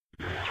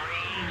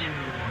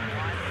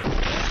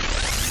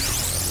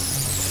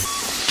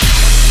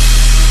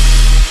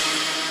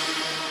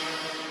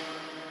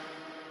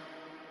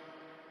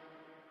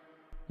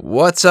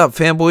What's up,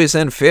 fanboys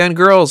and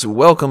fangirls?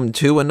 Welcome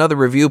to another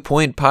Review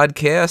Point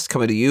podcast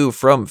coming to you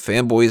from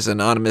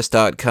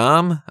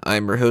fanboysanonymous.com.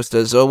 I'm your host,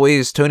 as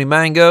always, Tony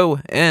Mango,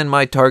 and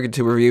my target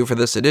to review for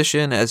this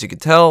edition, as you can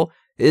tell,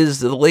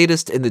 is the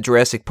latest in the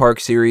Jurassic Park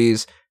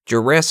series,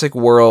 Jurassic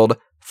World: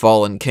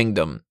 Fallen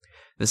Kingdom.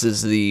 This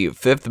is the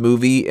fifth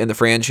movie in the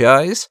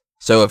franchise,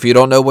 so if you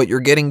don't know what you're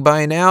getting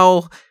by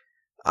now,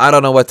 I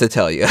don't know what to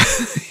tell you.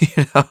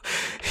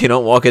 You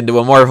don't walk into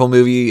a Marvel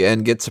movie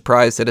and get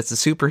surprised that it's a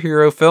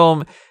superhero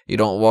film. You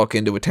don't walk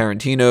into a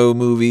Tarantino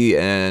movie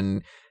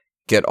and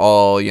get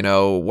all,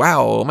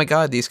 wow, oh my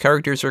god, these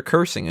characters are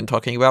cursing and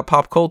talking about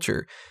pop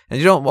culture. And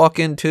you don't walk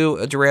into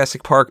a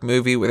Jurassic Park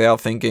movie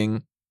without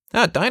thinking,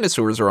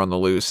 dinosaurs are on the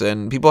loose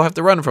and people have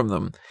to run from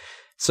them.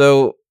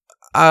 So,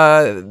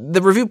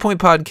 the Review Point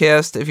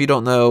podcast, if you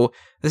don't know,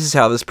 this is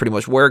how this pretty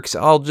much works.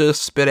 I'll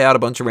just spit out a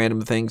bunch of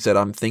random things that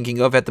I'm thinking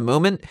of at the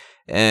moment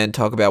and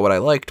talk about what I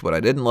liked, what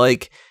I didn't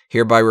like,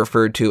 hereby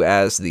referred to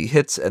as the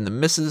hits and the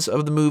misses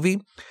of the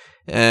movie.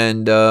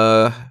 And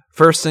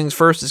first things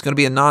first is going to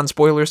be a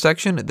non-spoiler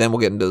section, and then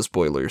we'll get into the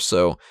spoilers.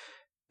 So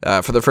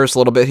for the first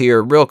little bit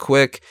here, real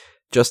quick,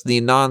 just the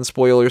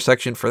non-spoiler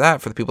section for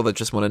that, for the people that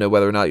just want to know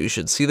whether or not you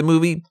should see the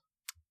movie.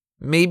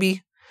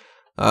 Maybe.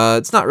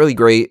 It's not really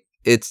great.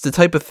 It's the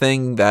type of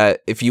thing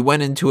that if you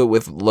went into it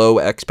with low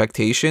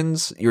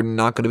expectations, you're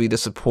not going to be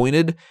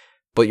disappointed,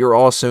 but you're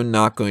also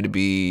not going to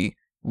be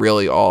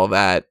really all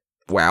that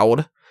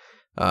wowed.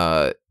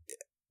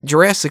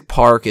 Jurassic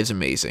Park is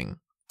amazing.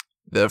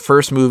 The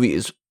first movie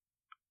is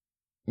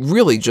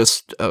really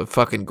just a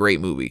fucking great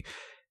movie.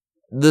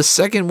 The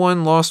second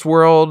one, Lost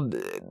World,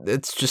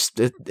 it's just,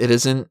 it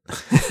isn't.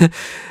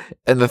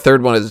 And the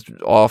third one is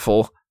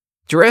awful.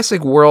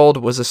 Jurassic World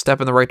was a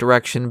step in the right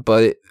direction,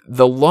 but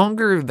the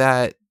longer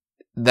that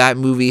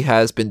movie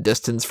has been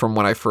distanced from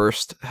when I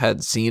first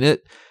had seen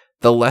it,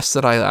 the less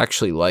that I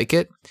actually like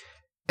it.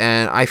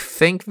 And I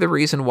think the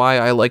reason why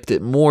I liked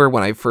it more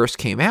when I first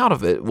came out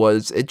of it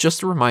was it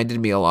just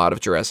reminded me a lot of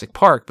Jurassic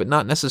Park, but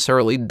not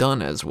necessarily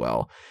done as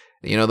well.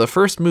 The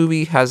first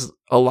movie has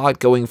a lot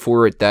going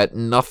for it that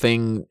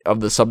nothing of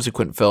the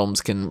subsequent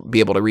films can be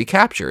able to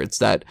recapture. It's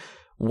that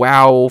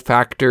wow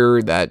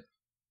factor, that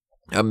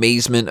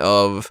amazement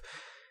of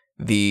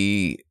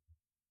the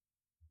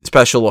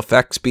special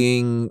effects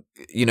being,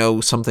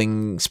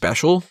 something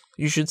special,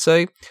 you should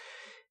say.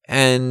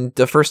 And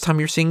the first time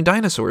you're seeing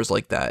dinosaurs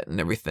like that and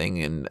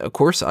everything. And of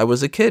course, I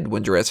was a kid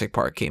when Jurassic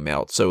Park came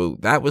out. So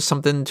that was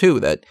something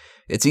too, that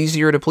it's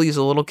easier to please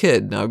a little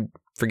kid. Now, I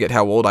forget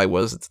how old I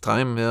was at the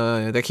time.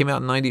 That came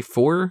out in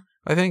 94,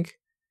 I think.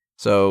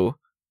 So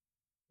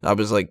I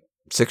was like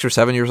 6 or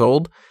 7 years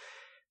old.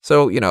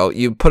 So,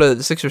 you put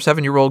a 6 or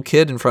 7 year old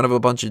kid in front of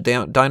a bunch of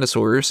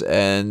dinosaurs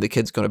and the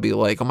kid's going to be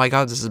like, oh my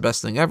god, this is the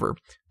best thing ever.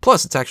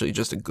 Plus, it's actually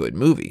just a good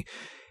movie.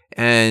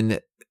 And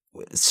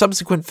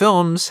subsequent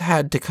films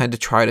had to kind of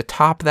try to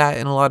top that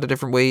in a lot of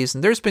different ways.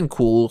 And there's been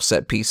cool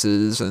set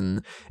pieces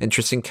and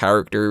interesting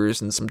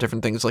characters and some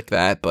different things like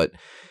that. But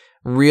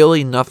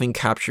really nothing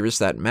captures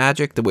that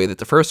magic the way that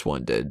the first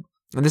one did.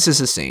 And this is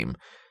the same.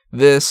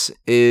 This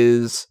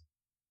is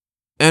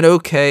an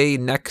okay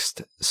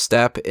next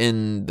step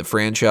in the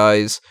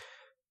franchise,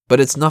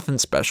 but it's nothing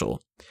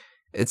special.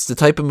 It's the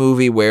type of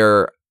movie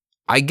where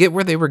I get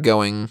where they were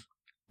going,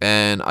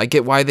 and I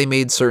get why they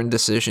made certain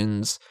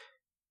decisions,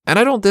 and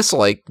I don't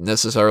dislike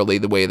necessarily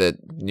the way that,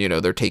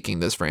 they're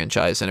taking this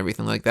franchise and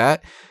everything like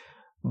that,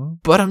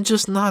 but I'm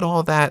just not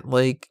all that,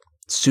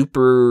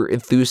 super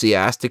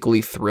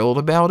enthusiastically thrilled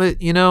about it,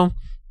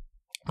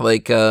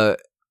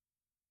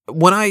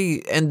 when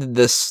I ended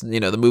this,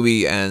 the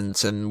movie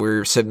ends and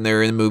we're sitting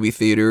there in the movie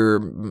theater,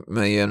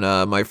 me and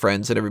my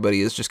friends and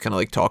everybody is just kind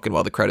of talking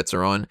while the credits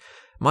are on.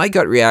 My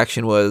gut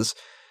reaction was,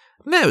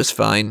 it was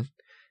fine.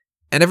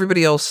 And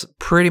everybody else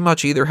pretty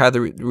much either had the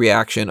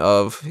reaction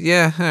of,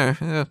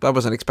 I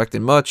wasn't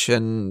expecting much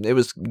and it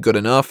was good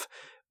enough,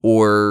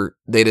 or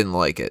they didn't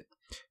like it.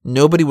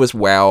 Nobody was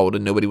wowed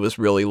and nobody was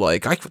really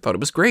like, I thought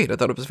it was great. I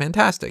thought it was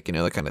fantastic,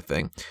 that kind of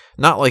thing.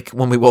 Not like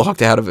when we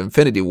walked out of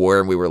Infinity War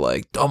and we were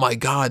like, oh my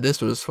god,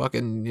 this was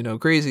fucking,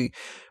 crazy.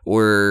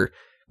 Or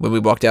when we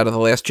walked out of The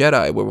Last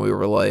Jedi, when we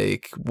were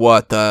like,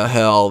 what the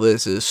hell,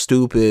 this is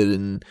stupid,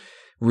 and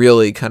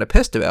really kind of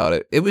pissed about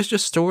it. It was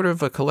just sort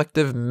of a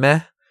collective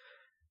meh.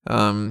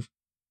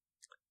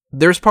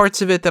 There's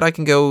parts of it that I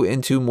can go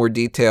into more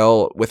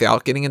detail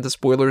without getting into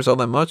spoilers all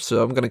that much,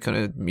 so I'm going to kind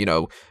of,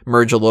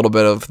 merge a little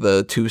bit of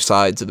the two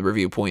sides of the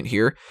review point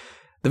here.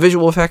 The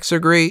visual effects are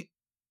great.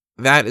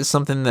 That is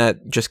something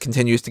that just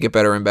continues to get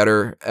better and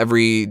better.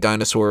 Every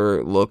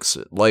dinosaur looks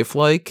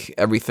lifelike.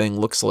 Everything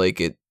looks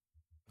like it,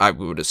 I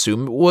would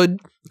assume it would.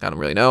 I don't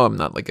really know. I'm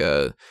not like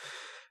a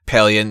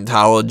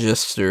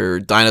paleontologist or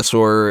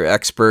dinosaur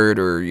expert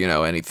or,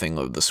 anything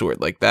of the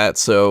sort like that.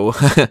 So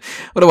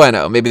what do I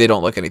know? Maybe they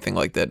don't look anything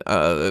like that.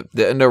 The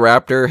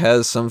Indoraptor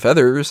has some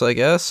feathers, I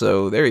guess.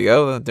 So there you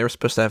go. They're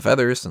supposed to have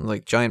feathers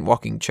and giant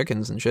walking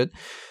chickens and shit.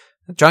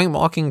 Giant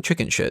walking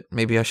chicken shit.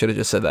 Maybe I should have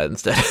just said that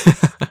instead.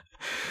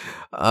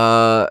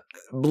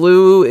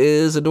 Blue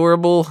is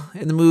adorable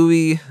in the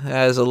movie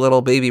as a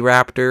little baby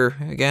raptor.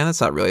 Again, that's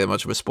not really that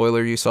much of a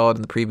spoiler. You saw it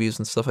in the previews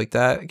and stuff like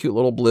that. Cute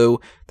little Blue.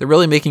 They're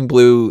really making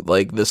Blue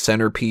like the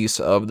centerpiece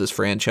of this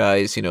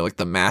franchise, like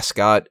the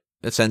mascot,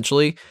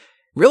 essentially.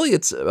 Really,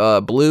 it's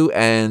Blue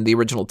and the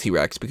original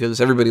T-Rex, because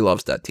everybody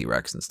loves that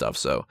T-Rex and stuff.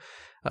 So,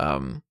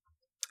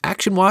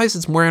 action-wise,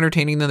 it's more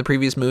entertaining than the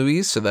previous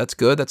movies, so that's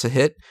good. That's a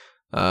hit.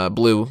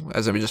 Blue,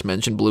 as I just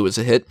mentioned, Blue is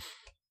a hit.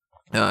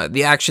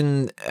 The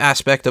action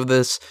aspect of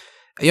this,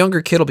 a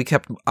younger kid will be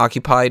kept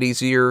occupied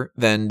easier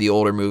than the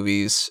older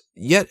movies.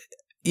 Yet,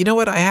 you know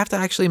what? I have to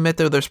actually admit,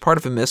 though, there's part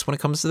of a miss when it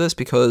comes to this,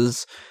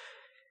 because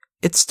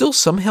it still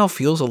somehow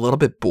feels a little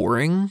bit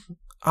boring,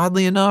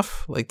 oddly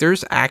enough. Like,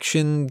 there's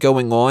action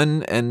going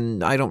on,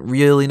 and I don't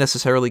really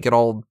necessarily get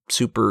all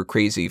super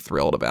crazy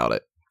thrilled about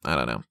it. I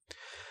don't know.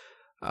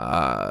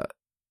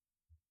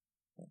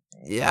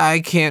 Yeah, I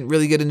can't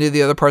really get into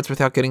the other parts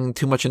without getting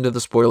too much into the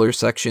spoiler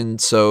section,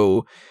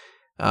 so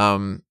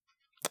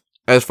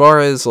as far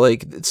as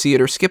like see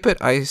it or skip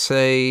it, I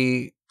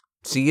say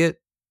see it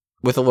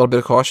with a little bit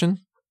of caution.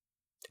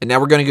 And now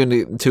we're going to go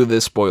into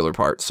the spoiler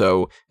part.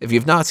 So if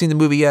you've not seen the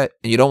movie yet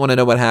and you don't want to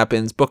know what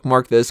happens,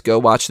 bookmark this, go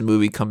watch the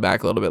movie, come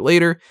back a little bit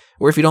later.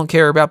 Or if you don't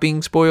care about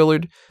being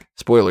spoiled,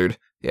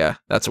 yeah,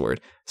 that's a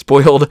word,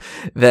 spoiled,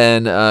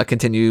 then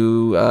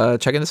continue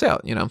checking this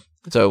out,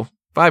 So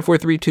 5, 4,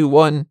 3, 2,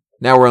 1.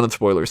 Now we're on the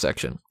spoiler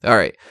section. All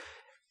right.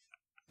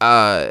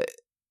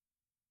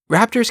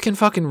 Raptors can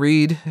fucking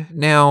read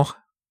now.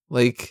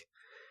 Like,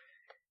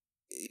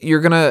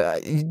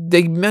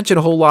 they mention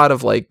a whole lot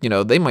of like,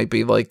 they might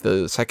be like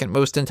the second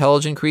most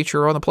intelligent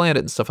creature on the planet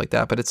and stuff like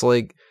that. But it's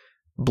like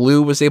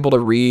Blue was able to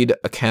read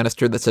a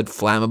canister that said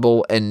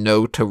flammable and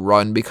know to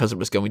run because it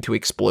was going to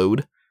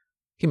explode.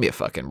 Give me a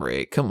fucking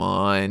break. Come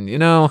on,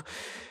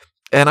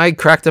 And I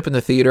cracked up in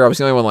the theater. I was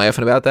the only one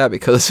laughing about that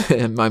because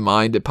in my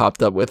mind it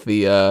popped up with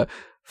the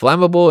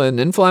flammable and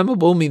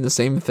inflammable mean the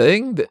same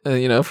thing,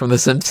 from The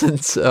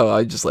Simpsons. So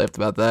I just laughed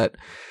about that.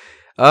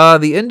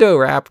 The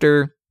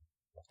Indoraptor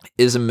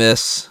is a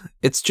miss.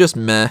 It's just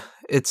meh.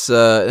 It's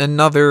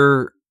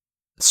another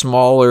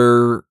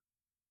smaller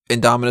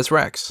Indominus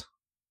Rex.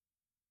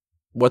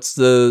 What's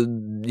so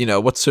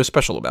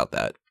special about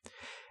that?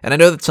 And I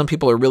know that some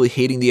people are really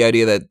hating the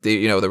idea that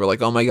they were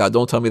like, oh my God,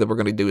 don't tell me that we're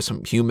going to do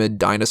some human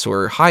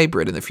dinosaur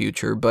hybrid in the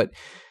future. But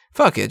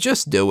fuck it,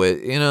 just do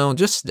it.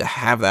 Just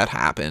have that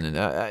happen.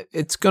 And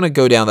it's going to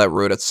go down that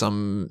road at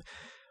some,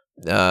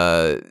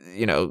 somewhere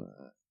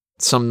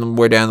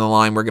down the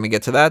line. We're going to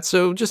get to that.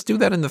 So just do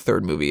that in the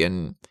third movie.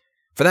 And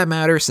for that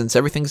matter, since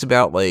everything's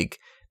about like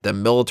the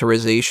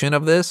militarization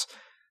of this,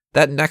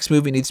 that next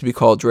movie needs to be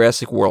called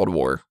Jurassic World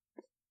War.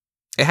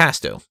 It has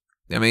to.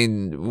 I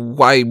mean,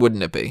 why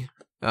wouldn't it be?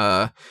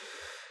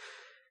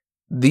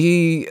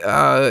 The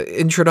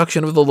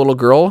introduction of the little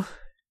girl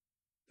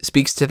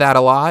speaks to that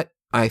a lot.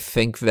 I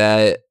think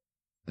that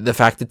the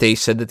fact that they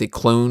said that they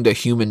cloned a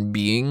human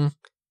being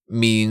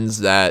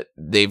means that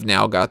they've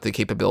now got the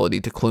capability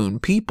to clone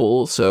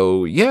people.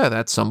 So yeah,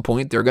 at some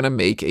point they're going to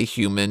make a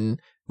human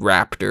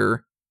raptor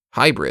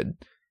hybrid.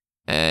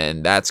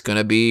 And that's going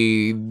to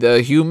be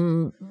the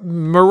Humaraptor,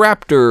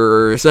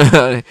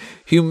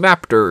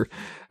 Humaptor.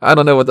 I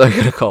don't know what they're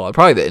going to call it.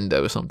 Probably the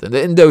Indo or something.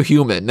 The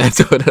Indo-human. That's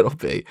what it'll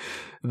be.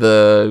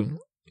 The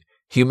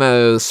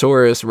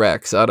Humasaurus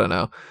Rex. I don't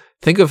know.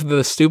 Think of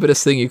the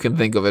stupidest thing you can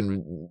think of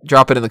and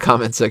drop it in the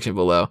comment section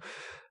below.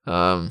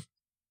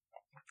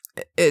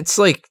 It's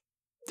like,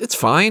 it's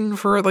fine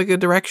for like a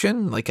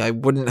direction. Like, I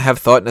wouldn't have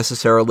thought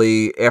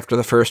necessarily after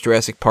the first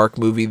Jurassic Park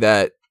movie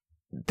that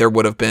there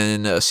would have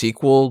been a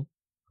sequel,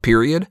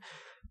 period.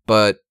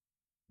 But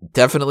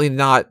definitely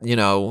not,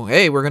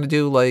 hey, we're going to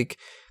do like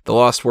The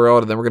Lost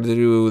World, and then we're going to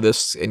do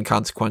this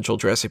inconsequential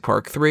Jurassic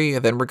Park 3,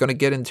 and then we're going to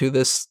get into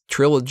this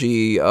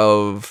trilogy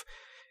of,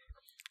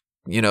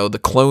 the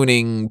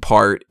cloning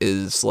part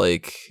is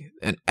like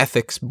an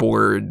ethics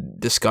board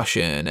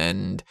discussion,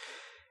 and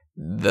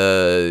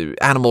the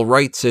animal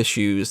rights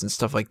issues and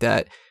stuff like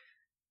that.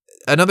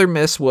 Another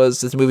miss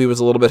was this movie was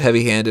a little bit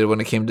heavy-handed when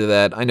it came to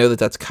that. I know that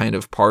that's kind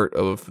of part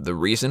of the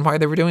reason why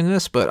they were doing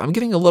this, but I'm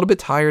getting a little bit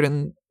tired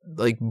and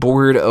like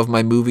bored of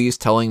my movies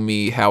telling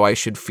me how I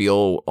should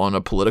feel on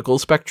a political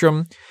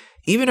spectrum,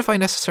 even if I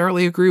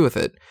necessarily agree with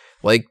it.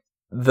 Like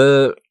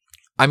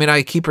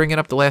I keep bringing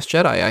up The Last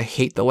Jedi. I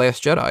hate The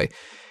Last Jedi.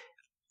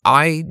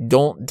 I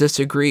don't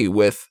disagree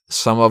with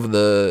some of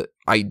the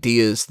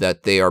ideas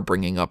that they are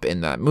bringing up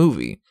in that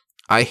movie.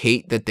 I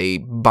hate that they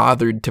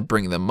bothered to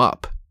bring them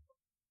up.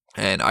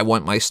 And I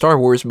want my Star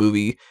Wars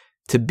movie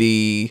to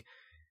be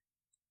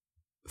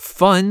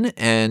fun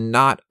and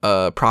not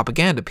a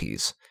propaganda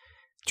piece.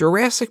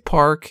 Jurassic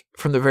Park,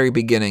 from the very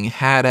beginning,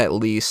 had at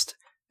least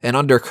an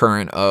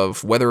undercurrent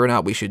of whether or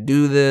not we should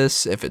do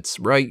this, if it's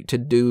right to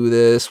do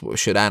this,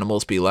 should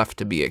animals be left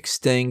to be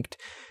extinct.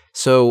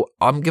 So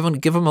I'm give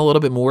them a little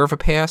bit more of a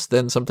pass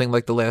than something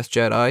like The Last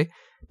Jedi.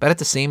 But at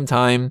the same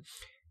time,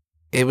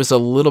 it was a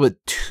little bit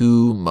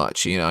too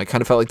much. I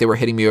kind of felt like they were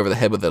hitting me over the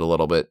head with it a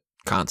little bit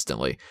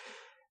constantly.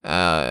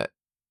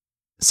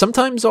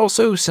 Sometimes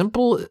also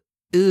simple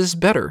is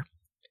better.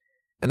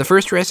 And the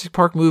first Jurassic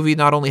Park movie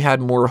not only had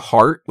more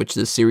heart, which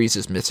this series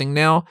is missing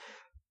now,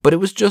 but it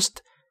was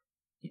just,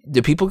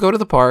 the people go to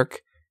the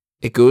park,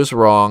 it goes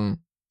wrong,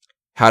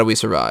 how do we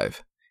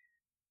survive?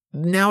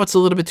 Now it's a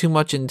little bit too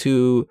much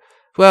into,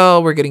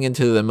 well, we're getting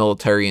into the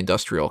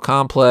military-industrial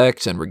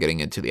complex, and we're getting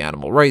into the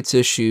animal rights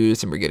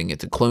issues, and we're getting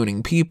into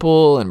cloning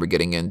people, and we're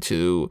getting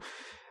into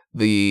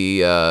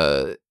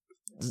the,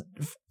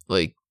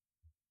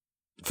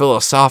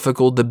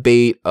 philosophical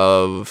debate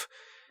of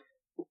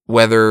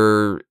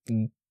whether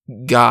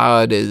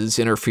God is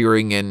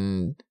interfering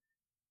in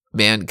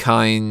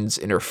mankind's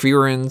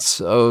interference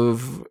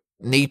of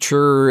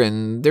nature,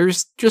 and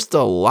there's just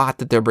a lot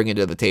that they're bringing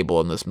to the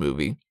table in this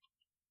movie,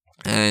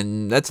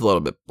 and that's a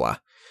little bit blah.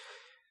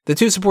 The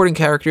two supporting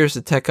characters,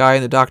 the tech guy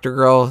and the doctor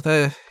girl,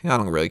 I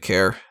don't really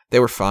care. They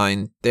were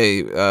fine.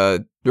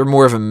 They're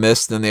more of a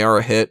miss than they are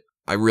a hit.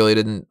 I really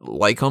didn't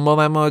like them all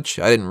that much.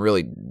 I didn't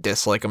really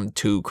dislike them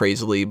too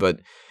crazily, but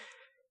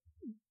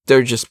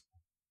they're just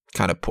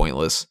kind of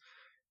pointless.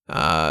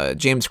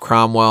 James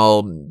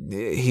Cromwell,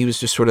 he was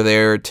just sort of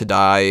there to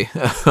die.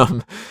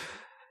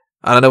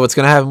 I don't know what's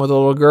going to happen with the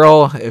little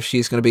girl, if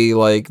she's going to be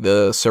like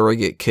the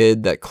surrogate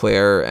kid that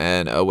Claire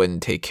and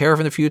Owen take care of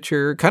in the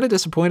future. Kind of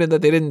disappointed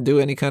that they didn't do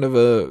any kind of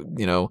a,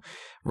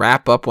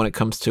 wrap up when it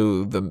comes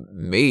to the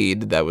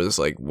maid that was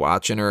like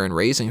watching her and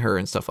raising her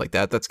and stuff like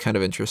that. That's kind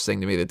of interesting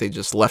to me that they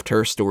just left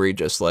her story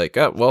just like,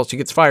 oh, well, she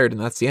gets fired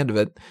and that's the end of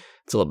it.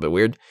 It's a little bit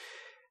weird.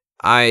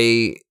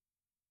 I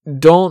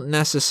don't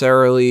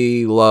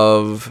necessarily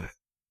love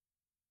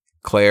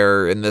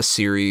Claire in this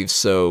series,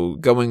 so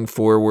going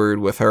forward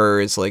with her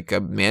is like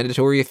a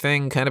mandatory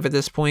thing kind of at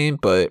this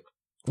point, but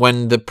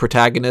when the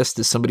protagonist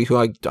is somebody who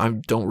I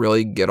don't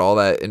really get all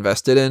that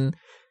invested in,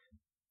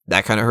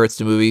 that kind of hurts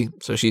the movie,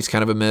 so she's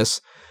kind of a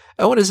miss.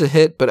 Owen is a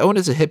hit, but Owen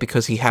is a hit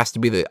because he has to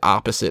be the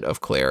opposite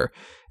of Claire.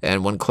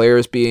 And when Claire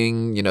is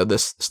being,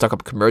 this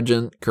stuck-up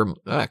curmudgeon,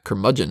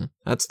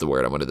 that's the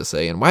word I wanted to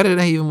say. And why did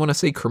I even want to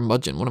say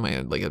curmudgeon? What am I,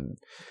 like a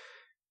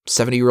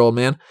 70-year-old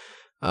man?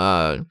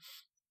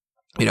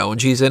 When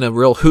she's in a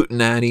real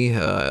hootenanny,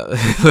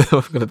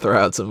 I'm going to throw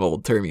out some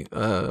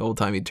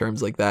old-timey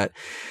terms like that.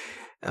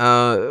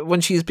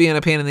 When she's being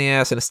a pain in the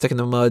ass and a stick in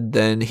the mud,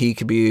 then he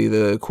could be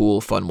the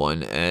cool, fun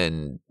one.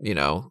 And,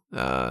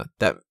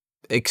 that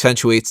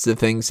accentuates the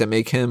things that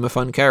make him a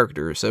fun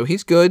character. So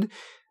he's good.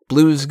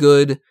 Blue's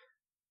good.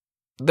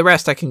 The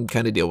rest I can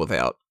kind of deal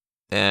without.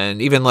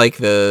 And even like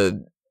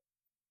the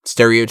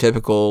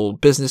stereotypical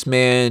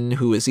businessman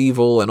who is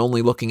evil and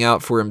only looking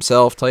out for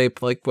himself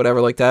type, like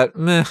whatever like that,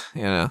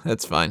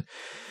 that's fine.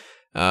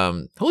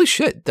 Holy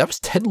shit, that was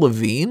Ted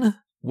Levine?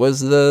 Was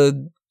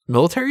the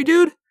military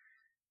dude?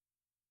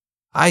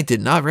 I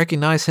did not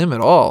recognize him at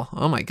all.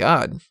 Oh my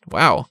god.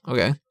 Wow.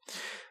 Okay.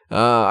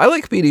 I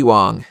like BD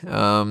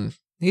Wong.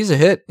 He's a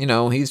hit.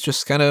 He's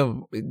just kind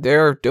of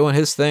there doing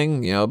his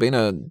thing, being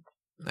an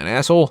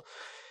asshole.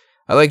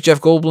 I like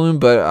Jeff Goldblum,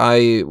 but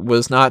I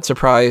was not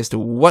surprised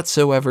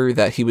whatsoever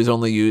that he was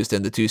only used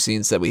in the 2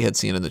 scenes that we had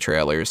seen in the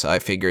trailers. I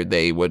figured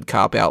they would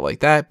cop out like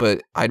that,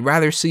 but I'd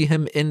rather see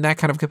him in that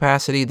kind of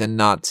capacity than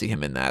not see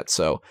him in that.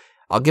 So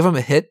I'll give him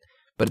a hit,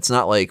 but it's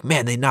not like,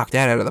 man, they knocked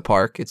that out of the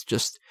park. It's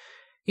just,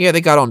 yeah,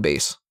 they got on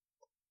base.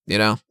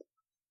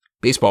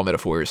 Baseball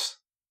metaphors.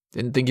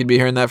 Didn't think you'd be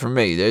hearing that from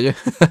me, did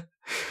you?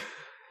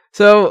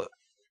 So,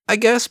 I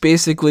guess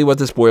basically what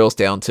this boils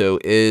down to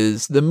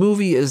is the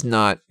movie is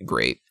not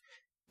great.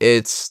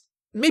 It's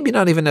maybe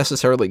not even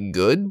necessarily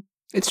good.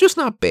 It's just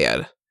not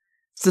bad.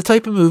 It's the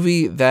type of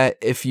movie that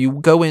if you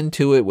go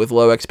into it with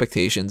low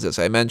expectations, as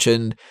I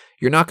mentioned,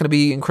 you're not going to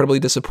be incredibly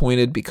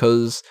disappointed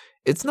because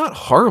it's not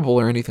horrible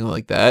or anything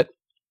like that.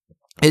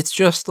 It's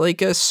just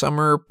like a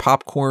summer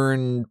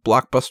popcorn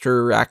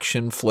blockbuster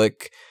action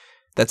flick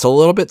that's a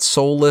little bit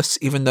soulless,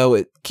 even though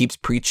it keeps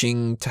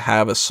preaching to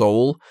have a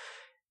soul.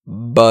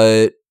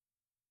 But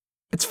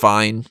it's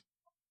fine.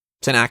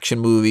 It's an action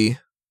movie.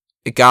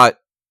 It got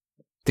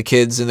the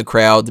kids in the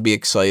crowd to be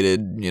excited.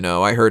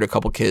 I heard a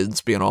couple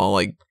kids being all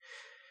like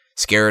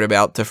scared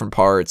about different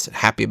parts,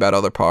 happy about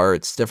other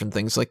parts, different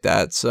things like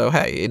that. So,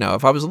 hey,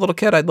 if I was a little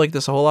kid, I'd like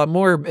this a whole lot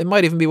more. It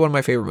might even be one of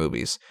my favorite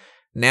movies.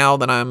 Now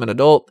that I'm an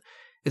adult,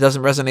 it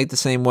doesn't resonate the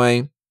same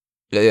way.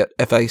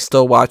 If I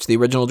still watch the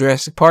original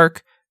Jurassic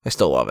Park, I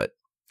still love it.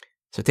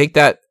 So take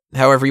that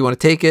however you want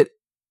to take it.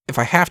 If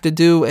I have to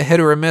do a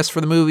hit or a miss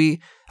for the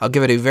movie, I'll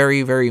give it a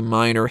very, very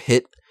minor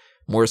hit,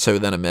 more so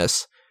than a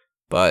miss.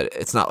 But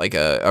it's not like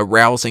a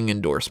rousing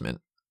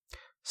endorsement.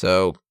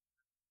 So,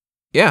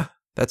 yeah,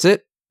 that's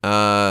it.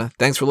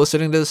 Thanks for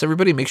listening to this,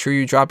 everybody. Make sure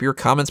you drop your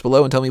comments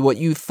below and tell me what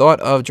you thought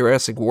of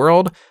Jurassic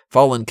World: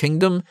 Fallen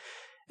Kingdom.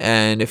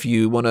 And if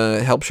you want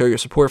to help show your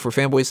support for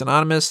Fanboys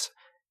Anonymous,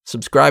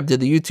 subscribe to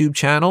the YouTube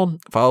channel.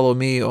 Follow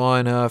me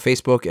on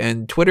Facebook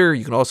and Twitter.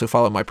 You can also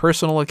follow my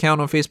personal account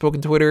on Facebook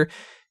and Twitter.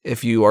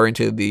 If you are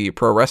into the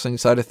pro wrestling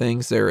side of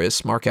things, there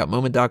is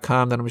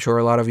smarkoutmoment.com that I'm sure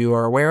a lot of you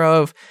are aware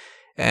of.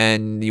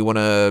 And you want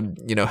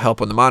to,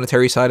 help on the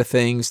monetary side of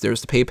things,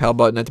 there's the PayPal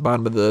button at the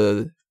bottom of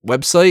the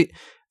website.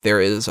 There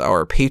is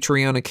our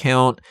Patreon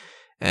account.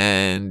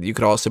 And you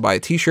could also buy a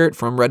t-shirt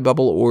from Redbubble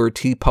or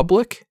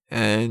TeePublic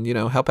and,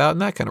 help out in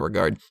that kind of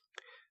regard.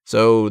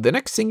 So the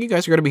next thing you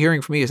guys are going to be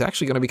hearing from me is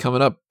actually going to be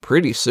coming up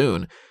pretty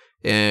soon,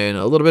 in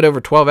a little bit over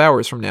 12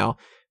 hours from now,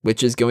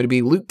 which is going to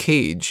be Luke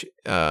Cage.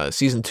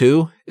 Season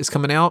 2 is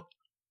coming out.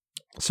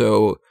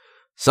 So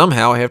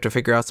somehow I have to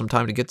figure out some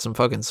time to get some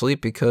fucking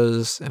sleep,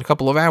 because in a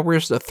couple of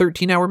hours, the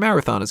 13-hour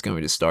marathon is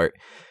going to start.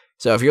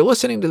 So if you're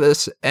listening to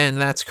this and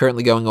that's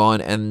currently going on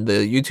and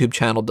the YouTube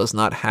channel does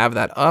not have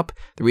that up,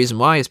 the reason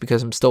why is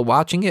because I'm still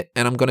watching it,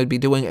 and I'm going to be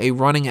doing a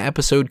running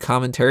episode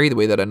commentary the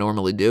way that I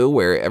normally do,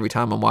 where every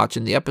time I'm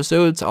watching the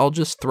episodes, I'll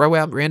just throw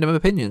out random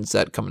opinions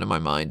that come to my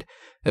mind.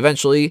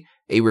 Eventually,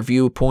 a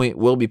review point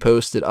will be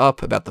posted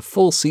up about the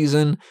full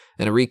season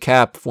in a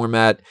recap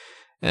format.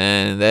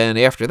 And then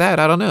after that,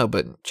 I don't know,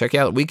 but check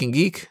out Week in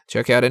Geek,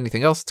 check out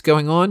anything else that's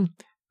going on, and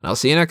I'll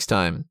see you next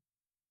time.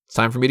 It's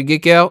time for me to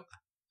geek out.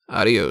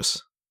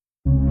 Adios.